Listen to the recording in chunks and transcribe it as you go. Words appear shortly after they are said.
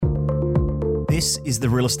This is the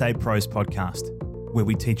Real Estate Pros podcast, where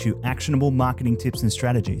we teach you actionable marketing tips and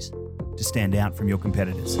strategies to stand out from your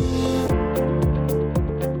competitors.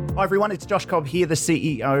 Hi everyone, it's Josh Cobb here, the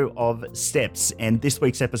CEO of Steps, and this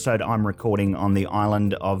week's episode I'm recording on the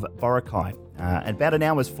island of Boracay, about an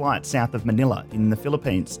hour's flight south of Manila in the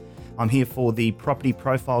Philippines. I'm here for the Property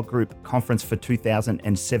Profile Group conference for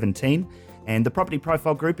 2017. And the Property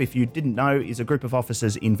Profile Group, if you didn't know, is a group of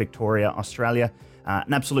offices in Victoria, Australia.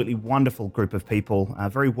 An absolutely wonderful group of people,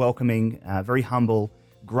 very welcoming, very humble,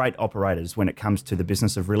 great operators when it comes to the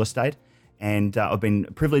business of real estate. And I've been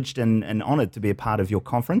privileged and honoured to be a part of your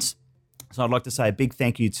conference. So I'd like to say a big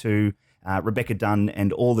thank you to Rebecca Dunn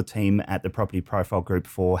and all the team at the Property Profile Group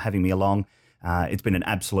for having me along. It's been an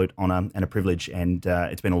absolute honour and a privilege, and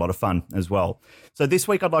it's been a lot of fun as well. So this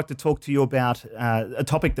week I'd like to talk to you about a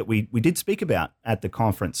topic that we did speak about at the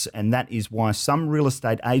conference, and that is why some real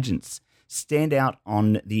estate agents stand out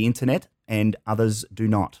on the internet and others do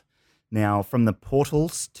not. Now, from the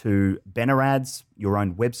portals to banner ads, your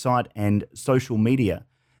own website and social media,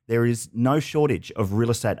 there is no shortage of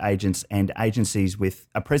real estate agents and agencies with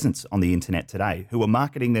a presence on the internet today who are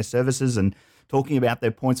marketing their services and talking about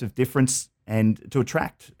their points of difference and to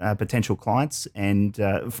attract potential clients, and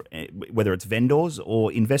whether it's vendors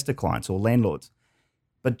or investor clients or landlords.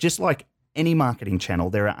 But just like any marketing channel,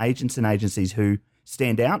 there are agents and agencies who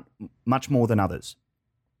stand out much more than others.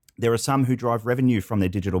 There are some who drive revenue from their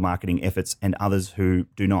digital marketing efforts and others who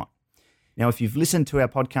do not. Now, if you've listened to our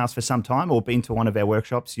podcast for some time or been to one of our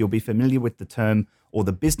workshops, you'll be familiar with the term or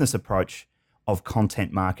the business approach of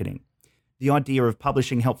content marketing. The idea of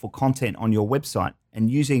publishing helpful content on your website and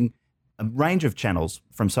using a range of channels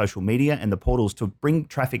from social media and the portals to bring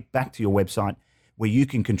traffic back to your website where you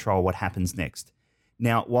can control what happens next.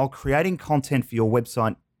 Now, while creating content for your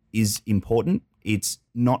website is important, it's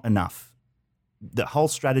not enough. The whole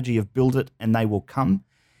strategy of build it and they will come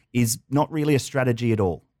is not really a strategy at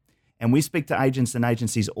all. And we speak to agents and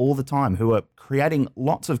agencies all the time who are creating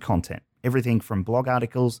lots of content, everything from blog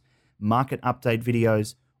articles, market update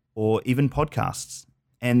videos, or even podcasts.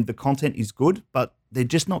 And the content is good, but they're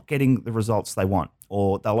just not getting the results they want.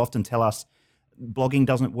 Or they'll often tell us blogging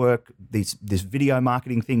doesn't work, this video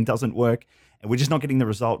marketing thing doesn't work, and we're just not getting the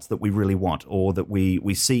results that we really want or that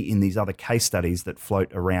we see in these other case studies that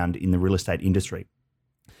float around in the real estate industry.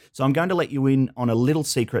 So I'm going to let you in on a little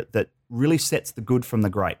secret that really sets the good from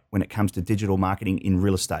the great when it comes to digital marketing in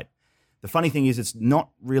real estate. The funny thing is it's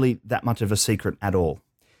not really that much of a secret at all.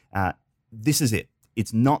 This is it.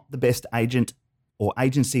 It's not the best agent or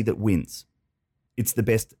agency that wins. It's the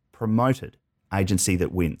best promoted agency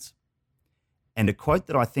that wins. And a quote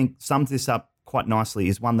that I think sums this up quite nicely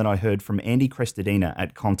is one that I heard from Andy Crestodina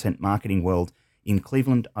at Content Marketing World in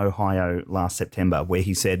Cleveland, Ohio last September, where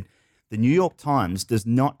he said, "The New York Times does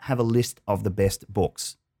not have a list of the best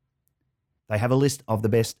books. They have a list of the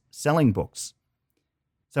best selling books."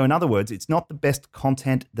 So in other words, it's not the best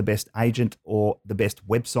content, the best agent, or the best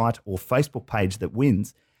website or Facebook page that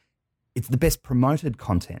wins. It's the best promoted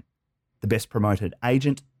content, the best promoted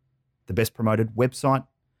agent, the best promoted website,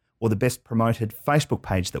 or the best promoted Facebook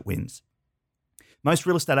page that wins. Most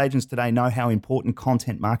real estate agents today know how important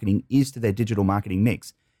content marketing is to their digital marketing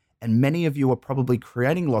mix. And many of you are probably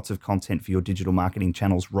creating lots of content for your digital marketing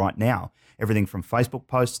channels right now. Everything from Facebook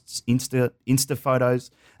posts, Insta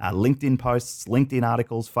photos, LinkedIn posts, LinkedIn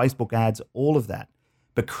articles, Facebook ads, all of that.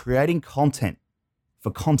 But creating content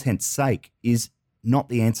for content's sake is not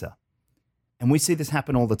the answer. And we see this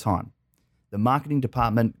happen all the time. The marketing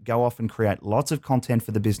department go off and create lots of content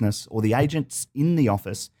for the business, or the agents in the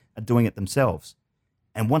office are doing it themselves.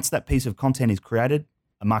 And once that piece of content is created,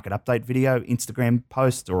 a market update video, Instagram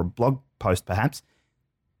post, or a blog post perhaps,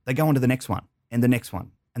 they go on to the next one and the next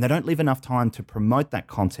one. And they don't leave enough time to promote that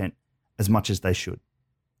content as much as they should.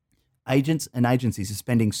 Agents and agencies are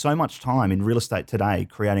spending so much time in real estate today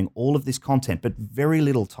creating all of this content, but very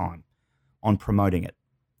little time on promoting it.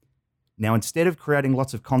 Now, instead of creating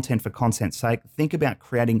lots of content for content's sake, think about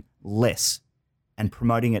creating less and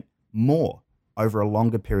promoting it more over a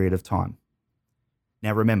longer period of time.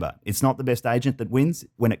 Now, remember, it's not the best agent that wins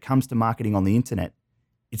when it comes to marketing on the internet.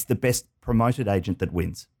 It's the best promoted agent that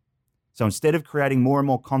wins. So instead of creating more and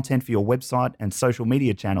more content for your website and social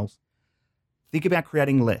media channels, think about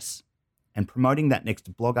creating less and promoting that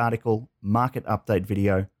next blog article, market update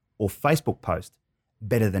video, or Facebook post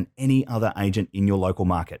better than any other agent in your local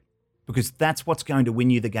market. Because that's what's going to win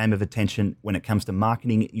you the game of attention when it comes to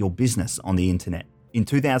marketing your business on the internet in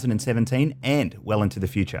 2017 and well into the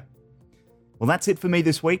future. Well, that's it for me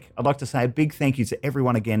this week. I'd like to say a big thank you to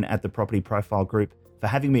everyone again at the Property Profile Group for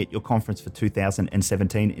having me at your conference for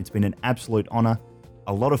 2017. It's been an absolute honor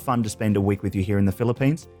a lot of fun to spend a week with you here in the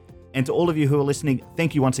Philippines. And to all of you who are listening,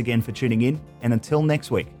 thank you once again for tuning in. And until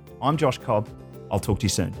next week, I'm Josh Cobb. I'll talk to you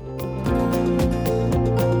soon.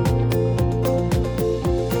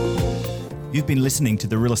 You've been listening to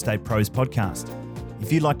the Real Estate Pros podcast.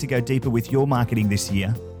 If you'd like to go deeper with your marketing this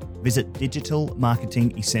year, visit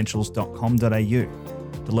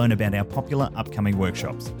digitalmarketingessentials.com.au to learn about our popular upcoming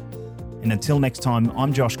workshops. And until next time,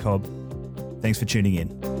 I'm Josh Cobb. Thanks for tuning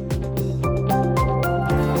in.